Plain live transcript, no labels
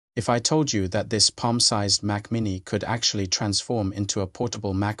If I told you that this palm-sized Mac Mini could actually transform into a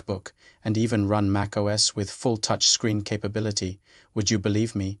portable MacBook and even run macOS with full touchscreen capability, would you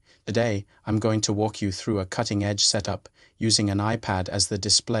believe me? Today, I'm going to walk you through a cutting-edge setup, using an iPad as the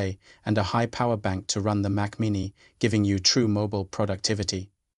display and a high power bank to run the Mac Mini, giving you true mobile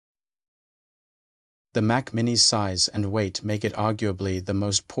productivity. The Mac Mini's size and weight make it arguably the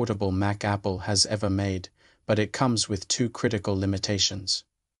most portable Mac Apple has ever made, but it comes with two critical limitations.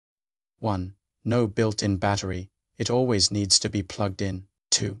 1. No built-in battery, it always needs to be plugged in.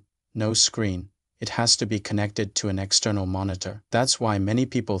 2. No screen, it has to be connected to an external monitor. That's why many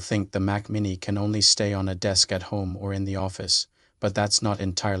people think the Mac Mini can only stay on a desk at home or in the office, but that's not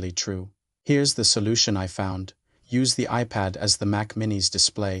entirely true. Here's the solution I found. Use the iPad as the Mac Mini's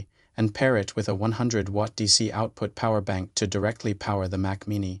display, and pair it with a 100-watt DC output power bank to directly power the Mac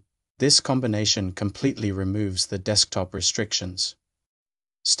Mini. This combination completely removes the desktop restrictions.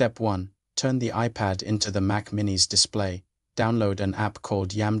 Step 1. Turn the iPad into the Mac Mini's display. Download an app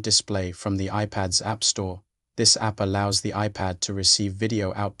called Yam Display from the iPad's App Store. This app allows the iPad to receive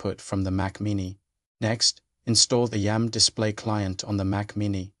video output from the Mac Mini. Next, install the Yam Display client on the Mac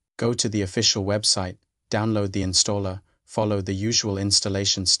Mini. Go to the official website, download the installer, follow the usual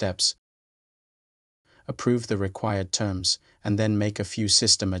installation steps, approve the required terms, and then make a few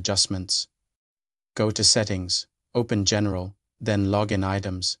system adjustments. Go to Settings, open General, then Login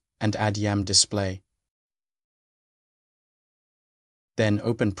Items, and add Yam Display. Then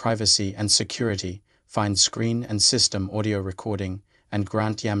open Privacy and Security, find Screen and System Audio Recording, and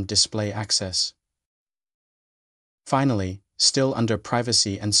grant Yam Display access. Finally, still under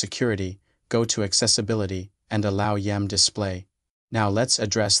Privacy and Security, go to Accessibility, and allow Yam Display. Now let's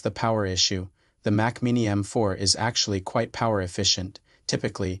address the power issue. The Mac Mini M4 is actually quite power efficient.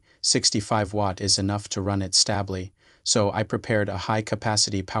 Typically, 65 watt is enough to run it stably, so I prepared a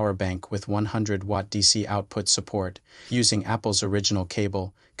high-capacity power bank with 100-watt DC output support. Using Apple's original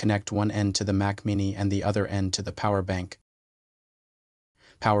cable, connect one end to the Mac Mini and the other end to the power bank.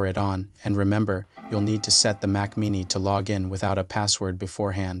 Power it on, and remember, you'll need to set the Mac Mini to log in without a password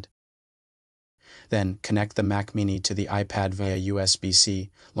beforehand. Then, connect the Mac Mini to the iPad via USB-C,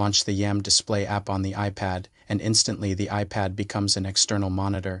 launch the Yam Display app on the iPad, and instantly the iPad becomes an external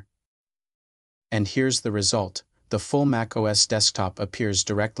monitor. And here's the result. The full macOS desktop appears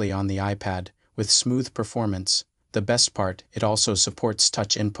directly on the iPad, with smooth performance. The best part, it also supports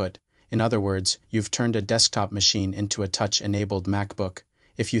touch input. In other words, you've turned a desktop machine into a touch-enabled MacBook.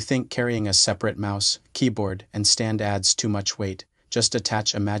 If you think carrying a separate mouse, keyboard, and stand adds too much weight, just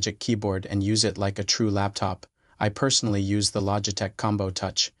attach a Magic Keyboard and use it like a true laptop. I personally use the Logitech Combo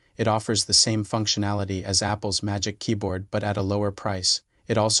Touch. It offers the same functionality as Apple's Magic Keyboard but at a lower price.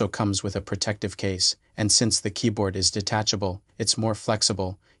 It also comes with a protective case, and since the keyboard is detachable, it's more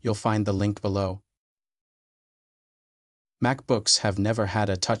flexible. You'll find the link below. MacBooks have never had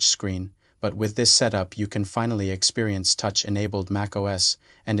a touchscreen, but with this setup you can finally experience touch-enabled macOS,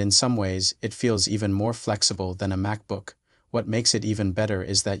 and in some ways it feels even more flexible than a MacBook. What makes it even better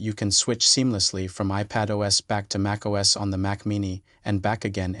is that you can switch seamlessly from iPadOS back to macOS on the Mac Mini, and back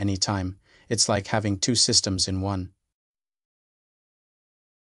again anytime. It's like having two systems in one.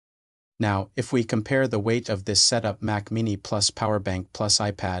 Now, if we compare the weight of this setup, Mac Mini plus power bank plus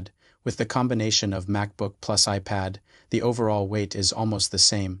iPad, with the combination of MacBook plus iPad, the overall weight is almost the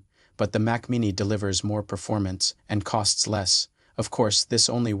same, but the Mac Mini delivers more performance and costs less. Of course, this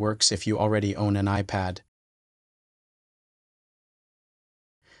only works if you already own an iPad.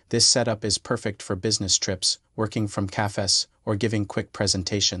 This setup is perfect for business trips, working from cafes, or giving quick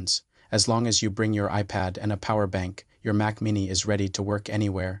presentations. As long as you bring your iPad and a power bank, your Mac Mini is ready to work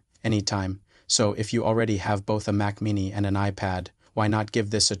anywhere, anytime. So if you already have both a Mac Mini and an iPad, why not give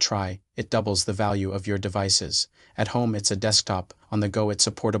this a try? It doubles the value of your devices. At home it's a desktop, on the go it's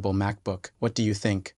a portable MacBook. What do you think?